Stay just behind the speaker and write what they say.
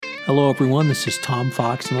Hello, everyone. This is Tom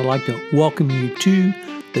Fox, and I'd like to welcome you to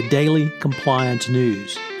the Daily Compliance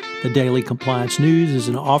News. The Daily Compliance News is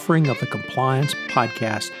an offering of the Compliance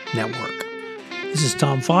Podcast Network. This is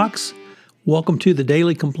Tom Fox. Welcome to the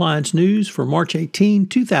Daily Compliance News for March 18,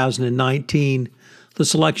 2019, the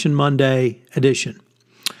Selection Monday edition.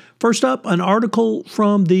 First up, an article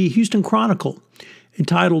from the Houston Chronicle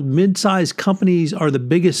entitled Mid-Sized Companies Are the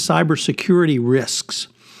Biggest Cybersecurity Risks.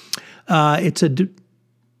 It's an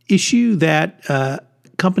issue that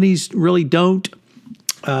companies really don't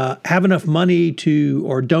have enough money to,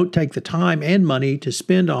 or don't take the time and money to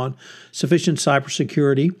spend on sufficient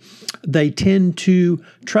cybersecurity. They tend to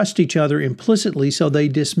trust each other implicitly, so they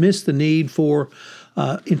dismiss the need for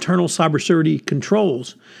internal cybersecurity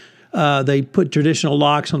controls. They put traditional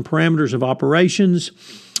locks on parameters of operations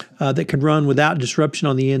that can run without disruption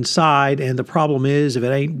on the inside. And the problem is, if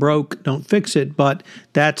it ain't broke, don't fix it. But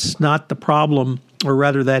that's not the problem, or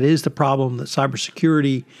rather, that is the problem, that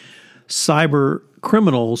cyber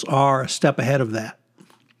criminals are a step ahead of that.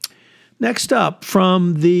 Next up,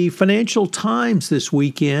 from the Financial Times this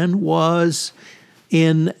weekend was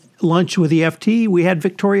in Lunch with the FT, we had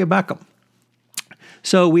Victoria Beckham.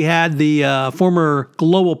 So we had the former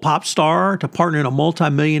global pop star to partner in a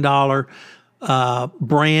multi-million-dollar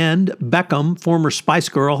brand. Beckham, former Spice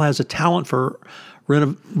Girl, has a talent for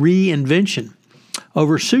reinvention.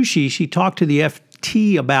 Over sushi, she talked to the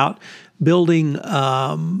FT about building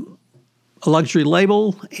a luxury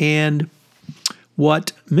label and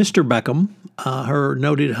what Mr. Beckham, her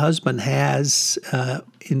noted husband, has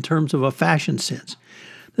in terms of a fashion sense.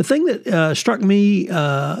 The thing that struck me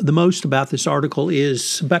the most about this article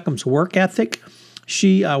is Beckham's work ethic.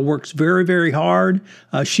 She works very, very hard.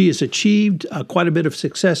 She has achieved quite a bit of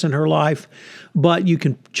success in her life, but you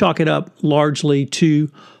can chalk it up largely to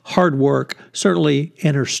hard work, certainly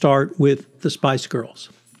in her start with the Spice Girls.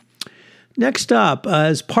 Next up,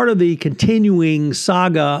 as part of the continuing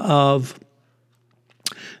saga of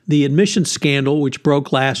the admissions scandal, which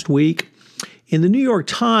broke last week, in the New York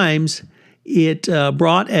Times, it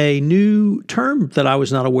brought a new term that I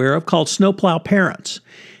was not aware of called snowplow parents.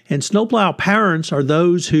 And snowplow parents are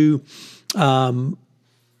those who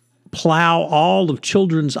plow all of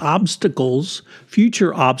children's obstacles,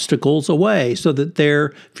 future obstacles, away so that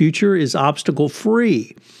their future is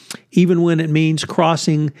obstacle-free, even when it means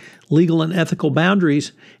crossing legal and ethical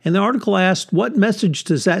boundaries. And the article asked, what message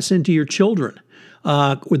does that send to your children?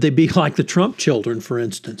 Would they be like the Trump children, for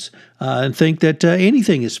instance, and think that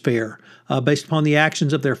anything is fair based upon the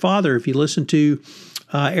actions of their father? If you listen to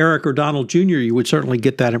Eric or Donald Jr., you would certainly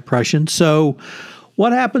get that impression. So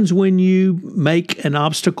what happens when you make an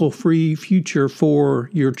obstacle-free future for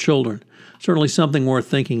your children? Certainly something worth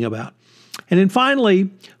thinking about. And then finally,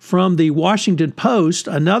 from the Washington Post,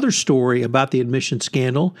 another story about the admission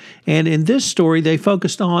scandal. And in this story, they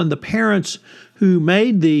focused on the parents who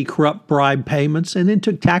made the corrupt bribe payments and then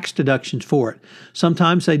took tax deductions for it.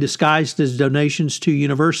 Sometimes they disguised as donations to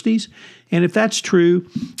universities. And if that's true,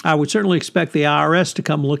 I would certainly expect the IRS to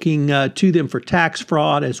come looking to them for tax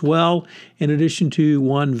fraud as well, in addition to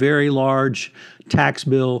one very large tax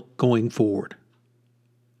bill going forward.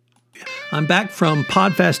 I'm back from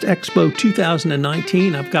PodFest Expo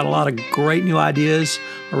 2019. I've got a lot of great new ideas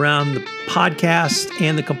around the podcast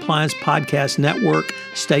and the Compliance Podcast Network.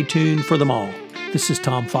 Stay tuned for them all. This is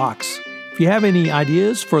Tom Fox. If you have any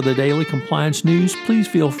ideas for the Daily Compliance News, please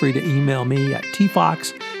feel free to email me at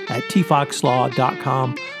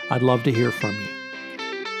tfox@tfoxlaw.com. I'd love to hear from you.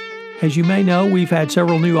 As you may know, we've had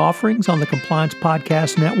several new offerings on the Compliance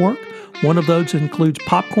Podcast Network. One of those includes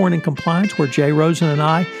Popcorn and Compliance, where Jay Rosen and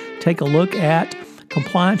I take a look at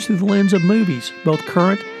compliance through the lens of movies, both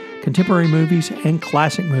current, contemporary movies, and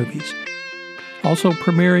classic movies. Also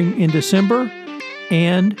premiering in December.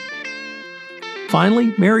 And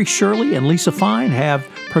finally, Mary Shirley and Lisa Fine have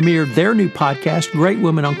premiered their new podcast, Great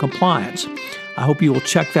Women on Compliance. I hope you will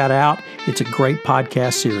check that out. It's a great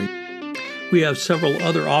podcast series. We have several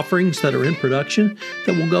other offerings that are in production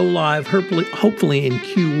that will go live hopefully in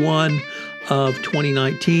Q1 of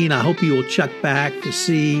 2019. I hope you will check back to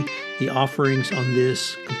see the offerings on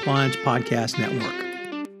this Compliance Podcast Network.